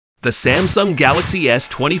The Samsung Galaxy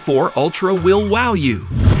S24 Ultra will wow you,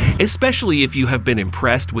 especially if you have been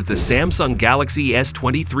impressed with the Samsung Galaxy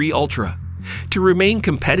S23 Ultra. To remain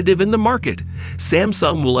competitive in the market,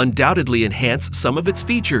 Samsung will undoubtedly enhance some of its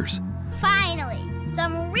features. Finally,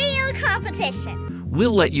 some real competition.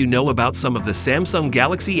 We'll let you know about some of the Samsung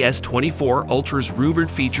Galaxy S24 Ultra's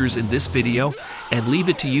rumored features in this video and leave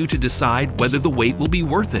it to you to decide whether the wait will be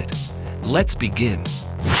worth it. Let's begin.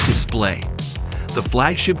 Display. The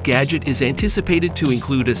flagship gadget is anticipated to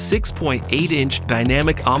include a 6.8-inch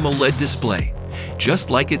dynamic AMOLED display, just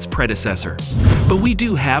like its predecessor. But we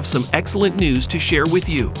do have some excellent news to share with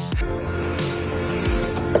you.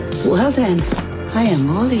 Well then, I am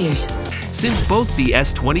all ears. Since both the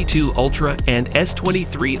S22 Ultra and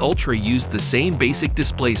S23 Ultra use the same basic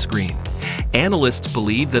display screen, analysts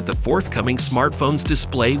believe that the forthcoming smartphone's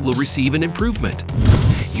display will receive an improvement.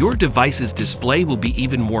 Your device's display will be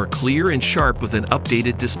even more clear and sharp with an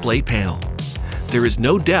updated display panel. There is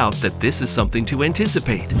no doubt that this is something to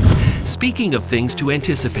anticipate. Speaking of things to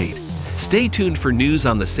anticipate, stay tuned for news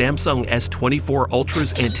on the Samsung S24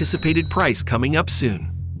 Ultra's anticipated price coming up soon.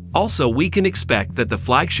 Also, we can expect that the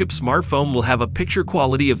flagship smartphone will have a picture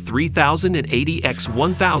quality of 3080 x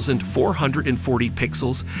 1440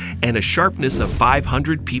 pixels and a sharpness of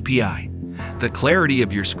 500 ppi. The clarity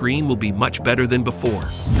of your screen will be much better than before.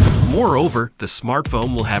 Moreover, the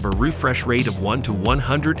smartphone will have a refresh rate of 1 to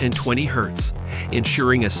 120 Hz,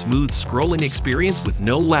 ensuring a smooth scrolling experience with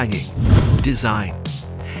no lagging. Design.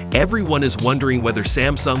 Everyone is wondering whether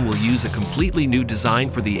Samsung will use a completely new design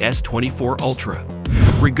for the S24 Ultra.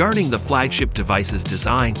 Regarding the flagship device's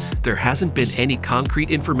design, there hasn't been any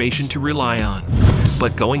concrete information to rely on.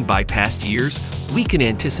 But going by past years, we can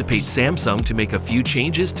anticipate Samsung to make a few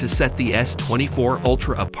changes to set the S24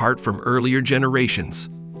 Ultra apart from earlier generations.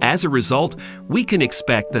 As a result, we can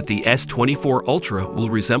expect that the S24 Ultra will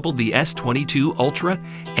resemble the S22 Ultra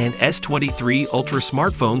and S23 Ultra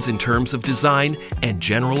smartphones in terms of design and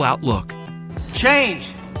general outlook. Change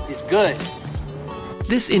is good.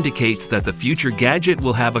 This indicates that the future gadget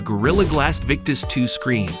will have a Gorilla Glass Victus 2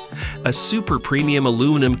 screen, a super premium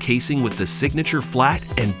aluminum casing with the signature flat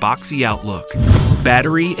and boxy outlook.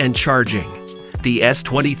 Battery and charging. The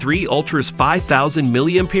S23 Ultra's 5000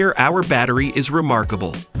 mAh battery is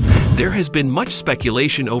remarkable. There has been much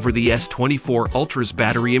speculation over the S24 Ultra's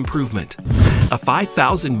battery improvement. A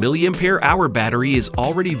 5000 mAh battery is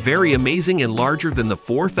already very amazing and larger than the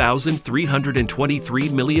 4323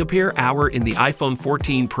 mAh in the iPhone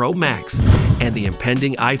 14 Pro Max and the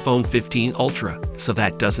impending iPhone 15 Ultra, so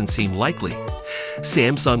that doesn't seem likely.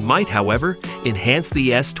 Samsung might, however, enhance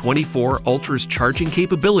the S24 Ultra's charging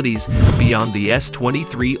capabilities beyond the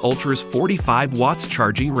S23 Ultra's 45 watts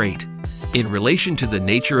charging rate. In relation to the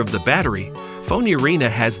nature of the battery, Phony Arena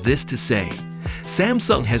has this to say.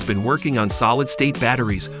 Samsung has been working on solid-state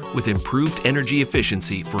batteries with improved energy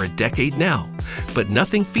efficiency for a decade now, but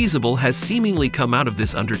nothing feasible has seemingly come out of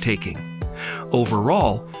this undertaking.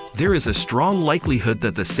 Overall, there is a strong likelihood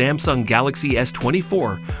that the Samsung Galaxy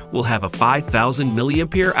S24 will have a 5000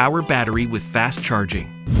 mAh battery with fast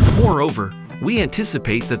charging. Moreover, we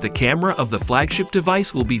anticipate that the camera of the flagship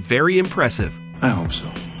device will be very impressive. I hope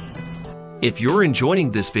so. If you're enjoying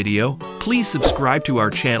this video, please subscribe to our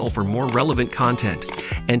channel for more relevant content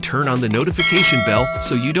and turn on the notification bell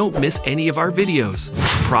so you don't miss any of our videos.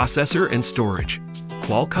 Processor and storage.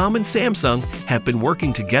 Qualcomm and Samsung have been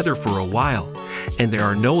working together for a while, and there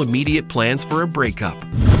are no immediate plans for a breakup.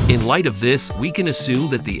 In light of this, we can assume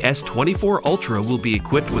that the S24 Ultra will be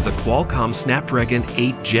equipped with a Qualcomm Snapdragon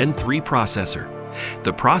 8 Gen 3 processor.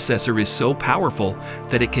 The processor is so powerful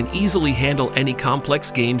that it can easily handle any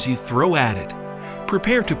complex games you throw at it.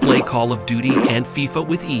 Prepare to play Call of Duty and FIFA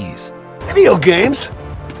with ease. Video games?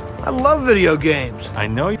 I love video games. I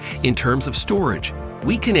know. In terms of storage,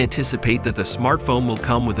 we can anticipate that the smartphone will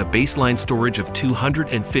come with a baseline storage of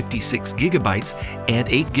 256 GB and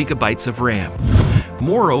 8 GB of RAM.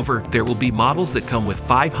 Moreover, there will be models that come with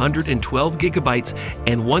 512 GB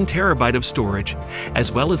and 1 TB of storage,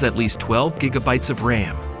 as well as at least 12 GB of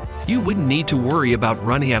RAM. You wouldn't need to worry about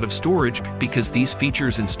running out of storage because these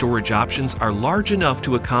features and storage options are large enough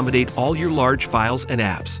to accommodate all your large files and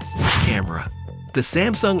apps. Camera. The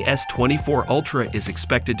Samsung S24 Ultra is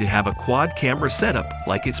expected to have a quad camera setup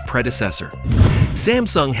like its predecessor.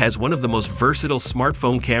 Samsung has one of the most versatile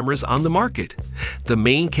smartphone cameras on the market. The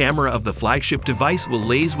main camera of the flagship device will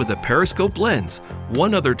laze with a periscope lens,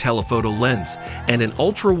 one other telephoto lens, and an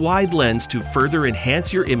ultra-wide lens to further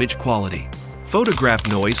enhance your image quality. Photograph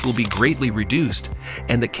noise will be greatly reduced,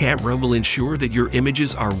 and the camera will ensure that your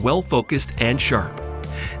images are well focused and sharp.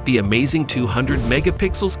 The amazing 200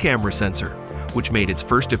 megapixels camera sensor, which made its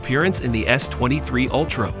first appearance in the S23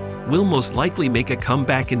 Ultra, will most likely make a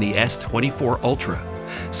comeback in the S24 Ultra.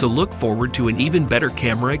 So look forward to an even better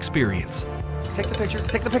camera experience. Take the picture,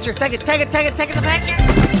 take the picture, take the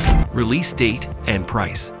picture! Release date and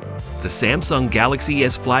price. The Samsung Galaxy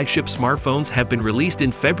S flagship smartphones have been released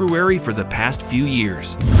in February for the past few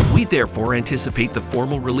years. We therefore anticipate the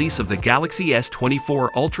formal release of the Galaxy S24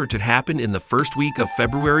 Ultra to happen in the first week of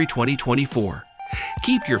February 2024.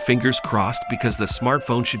 Keep your fingers crossed because the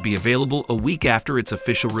smartphone should be available a week after its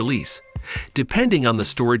official release. Depending on the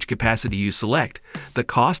storage capacity you select, the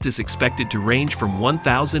cost is expected to range from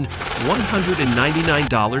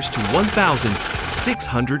 $1,199 to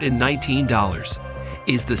 $1,619.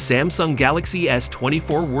 Is the Samsung Galaxy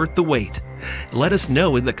S24 worth the wait? Let us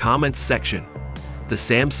know in the comments section. The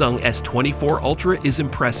Samsung S24 Ultra is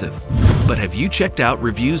impressive, but have you checked out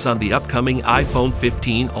reviews on the upcoming iPhone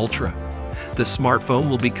 15 Ultra? The smartphone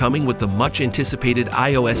will be coming with the much-anticipated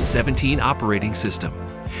iOS 17 operating system.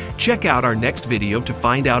 Check out our next video to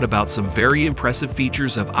find out about some very impressive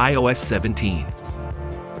features of iOS 17.